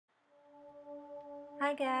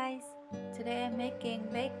Hi guys! Today I'm making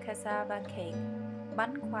baked cassava cake,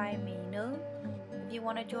 bánh khoai mì nướng. If you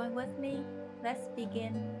want to join with me, let's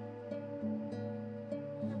begin.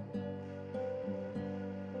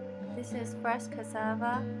 This is fresh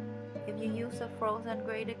cassava. If you use a frozen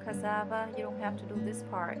grated cassava, you don't have to do this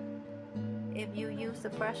part. If you use the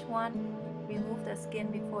fresh one, remove the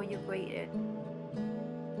skin before you grate it.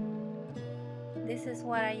 This is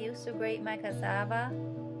what I use to grate my cassava.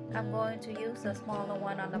 I'm going to use the smaller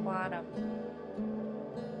one on the bottom.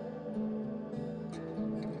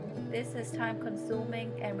 This is time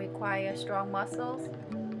consuming and requires strong muscles,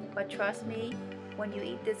 but trust me, when you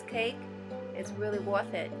eat this cake, it's really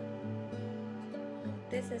worth it.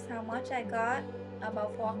 This is how much I got,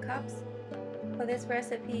 about 4 cups. For this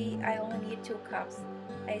recipe, I only need 2 cups.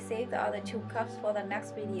 I saved the other 2 cups for the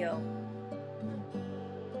next video.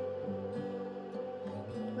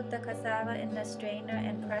 Put the cassava in the strainer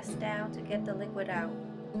and press down to get the liquid out.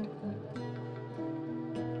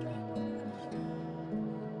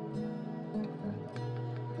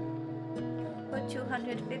 Put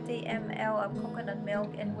 250 ml of coconut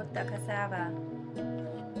milk in with the cassava.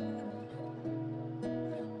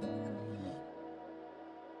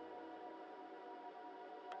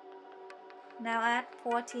 Now add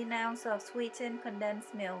 14 ounces of sweetened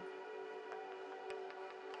condensed milk.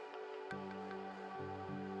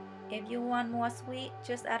 If you want more sweet,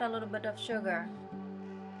 just add a little bit of sugar.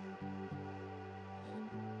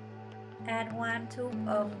 Add 1 tube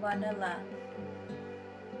of vanilla.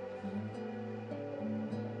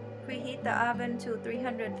 Preheat the oven to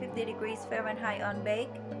 350 degrees Fahrenheit on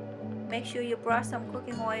bake. Make sure you brush some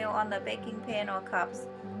cooking oil on the baking pan or cups.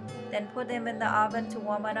 Then put them in the oven to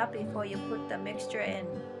warm it up before you put the mixture in.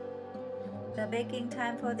 The baking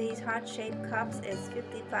time for these heart-shaped cups is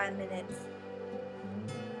 55 minutes.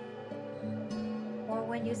 Or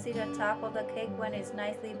when you see the top of the cake when it's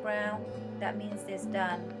nicely brown, that means it's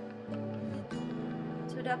done.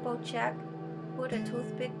 To double check, put a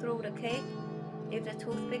toothpick through the cake. If the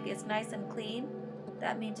toothpick is nice and clean,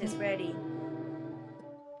 that means it's ready.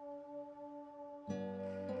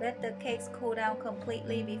 Let the cakes cool down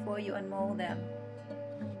completely before you unmold them.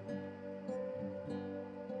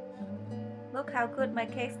 Look how good my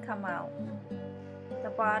cakes come out.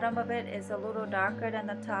 The bottom of it is a little darker than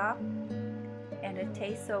the top, and it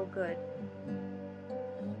tastes so good.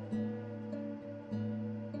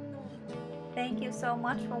 Thank you so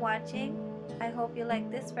much for watching. I hope you like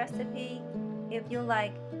this recipe. If you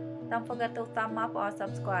like, don't forget to thumb up or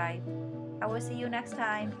subscribe. I will see you next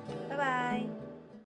time. Bye bye.